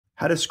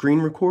How to screen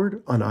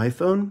record on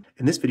iPhone.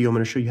 In this video, I'm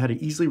going to show you how to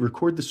easily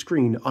record the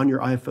screen on your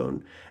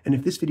iPhone. And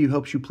if this video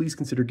helps you, please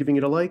consider giving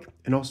it a like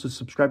and also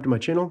subscribe to my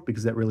channel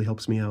because that really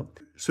helps me out.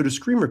 So to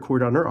screen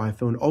record on our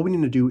iPhone, all we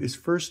need to do is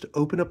first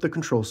open up the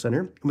control center.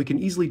 And we can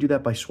easily do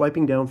that by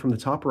swiping down from the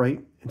top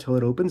right until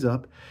it opens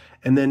up,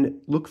 and then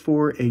look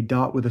for a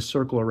dot with a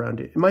circle around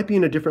it. It might be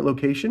in a different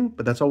location,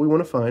 but that's all we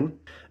want to find.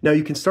 Now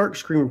you can start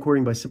screen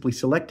recording by simply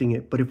selecting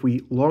it, but if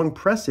we long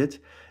press it,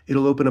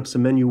 it'll open up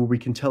some menu where we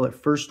can tell it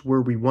first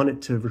where we want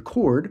it to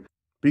record,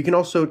 but you can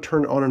also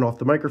turn on and off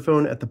the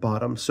microphone at the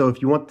bottom. So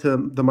if you want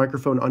the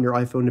microphone on your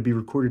iPhone to be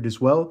recorded as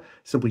well,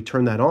 simply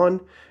turn that on,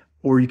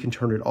 or you can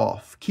turn it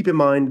off. Keep in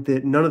mind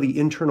that none of the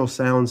internal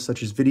sounds,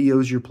 such as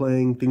videos you're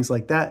playing, things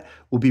like that,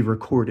 will be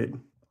recorded.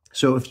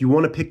 So if you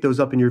want to pick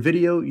those up in your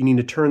video, you need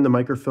to turn the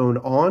microphone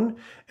on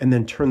and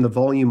then turn the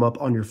volume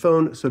up on your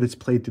phone so that it's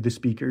played through the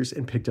speakers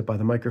and picked up by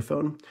the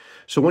microphone.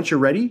 So once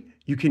you're ready,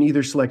 you can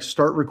either select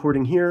start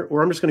recording here,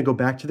 or I'm just going to go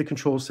back to the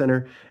control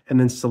center and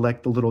then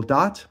select the little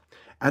dot.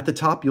 At the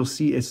top, you'll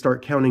see it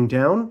start counting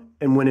down.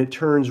 And when it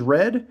turns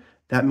red,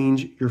 that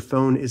means your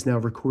phone is now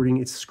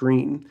recording its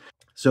screen.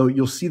 So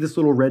you'll see this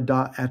little red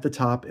dot at the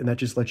top, and that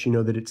just lets you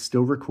know that it's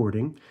still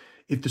recording.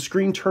 If the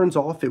screen turns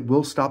off, it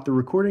will stop the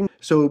recording,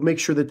 so make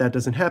sure that that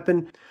doesn't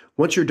happen.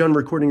 Once you're done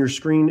recording your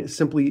screen,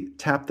 simply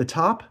tap the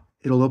top.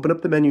 It'll open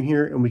up the menu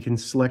here, and we can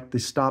select the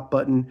stop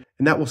button,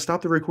 and that will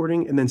stop the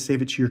recording and then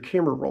save it to your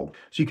camera roll.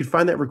 So you can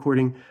find that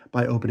recording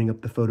by opening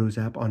up the Photos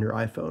app on your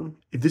iPhone.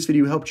 If this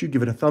video helped you,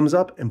 give it a thumbs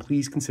up, and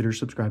please consider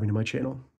subscribing to my channel.